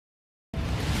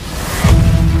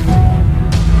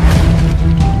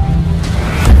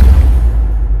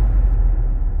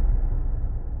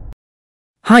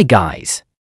Hi guys!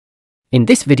 In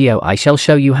this video I shall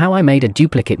show you how I made a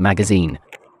duplicate magazine.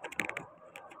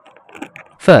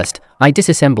 First, I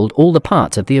disassembled all the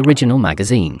parts of the original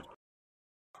magazine.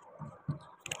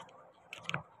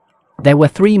 There were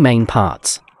 3 main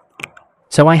parts,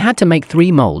 so I had to make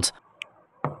 3 molds.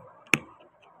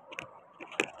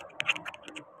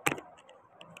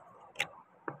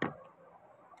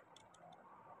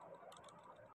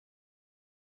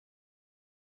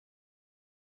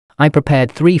 I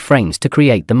prepared 3 frames to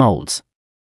create the molds.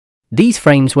 These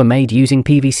frames were made using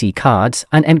PVC cards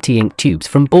and empty ink tubes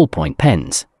from ballpoint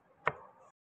pens.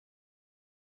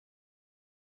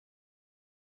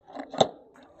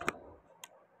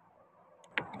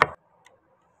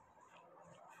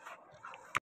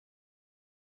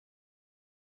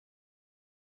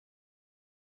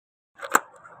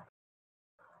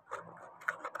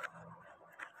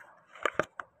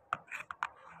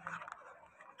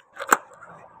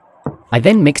 I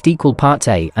then mixed equal parts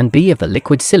A and B of the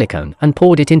liquid silicone and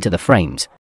poured it into the frames.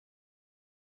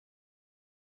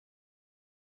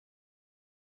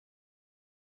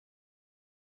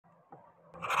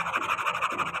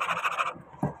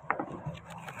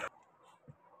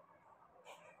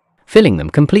 Filling them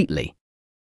completely.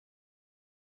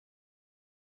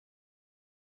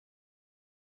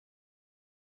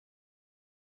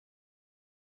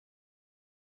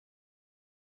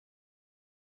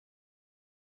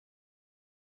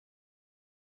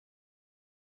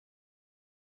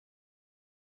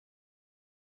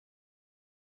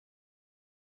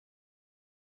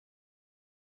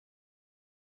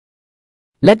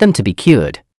 Let them to be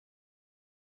cured.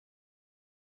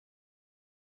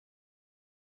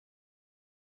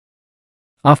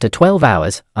 After 12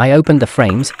 hours, I opened the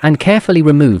frames and carefully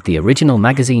removed the original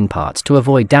magazine parts to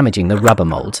avoid damaging the rubber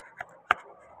molds.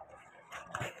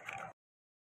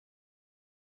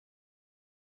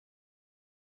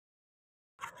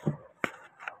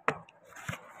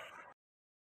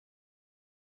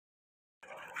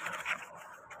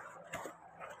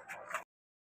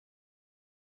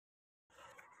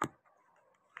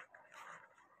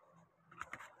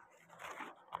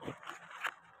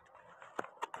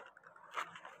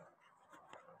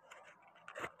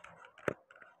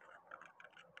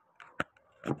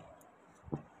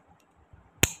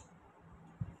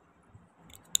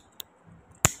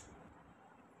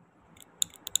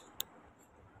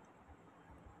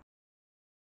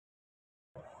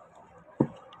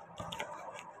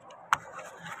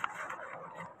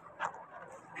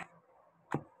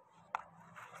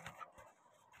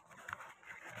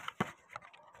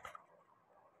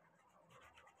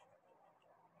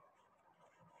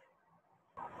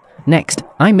 Next,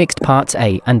 I mixed parts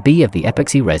A and B of the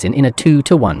epoxy resin in a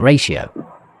 2:1 ratio.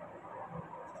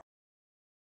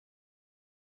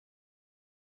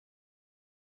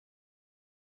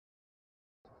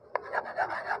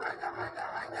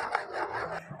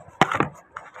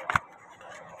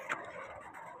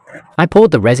 I poured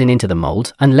the resin into the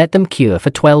molds and let them cure for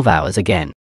 12 hours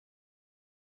again.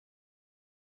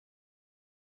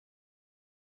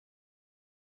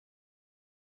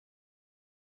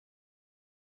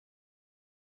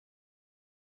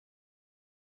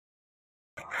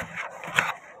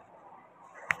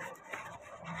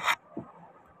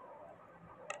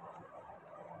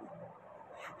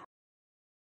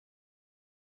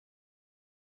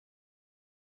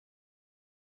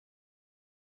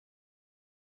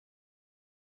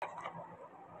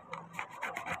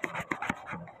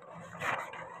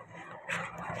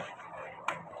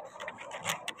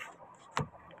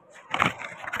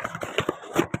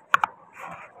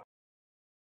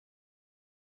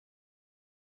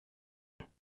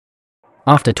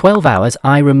 After 12 hours,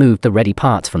 I removed the ready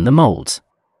parts from the molds.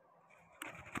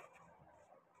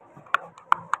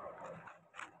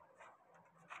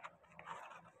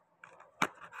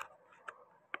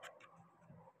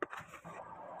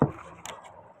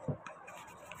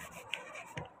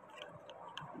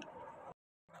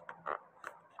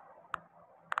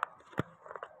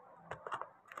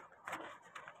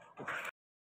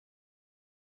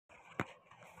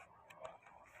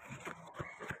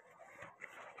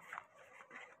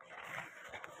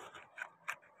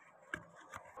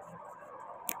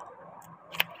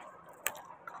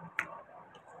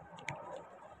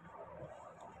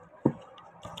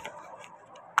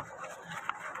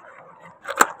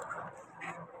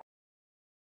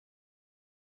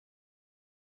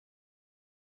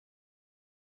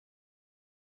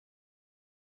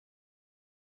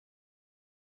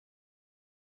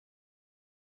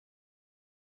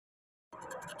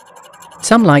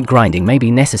 Some light grinding may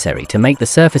be necessary to make the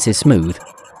surfaces smooth.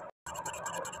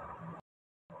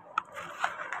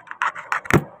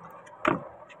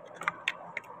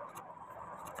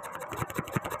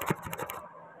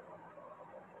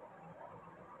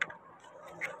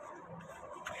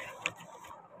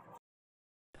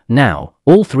 Now,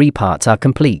 all 3 parts are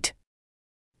complete.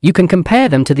 You can compare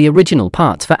them to the original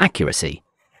parts for accuracy.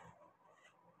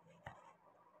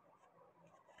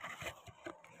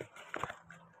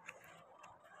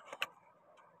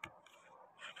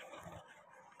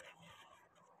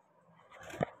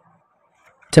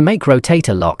 To make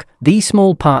rotator lock, these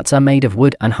small parts are made of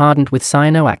wood and hardened with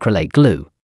cyanoacrylate glue.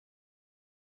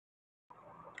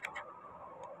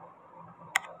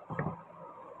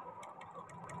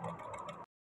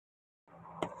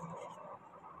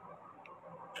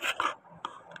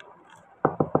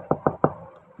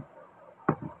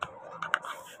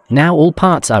 Now all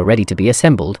parts are ready to be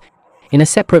assembled. In a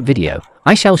separate video,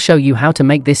 I shall show you how to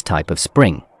make this type of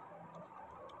spring.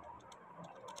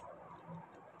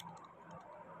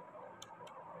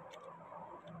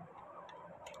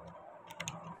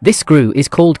 This screw is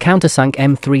called countersunk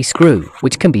M3 screw,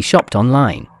 which can be shopped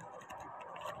online.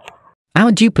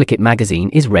 Our duplicate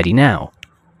magazine is ready now.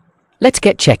 Let's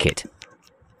check it.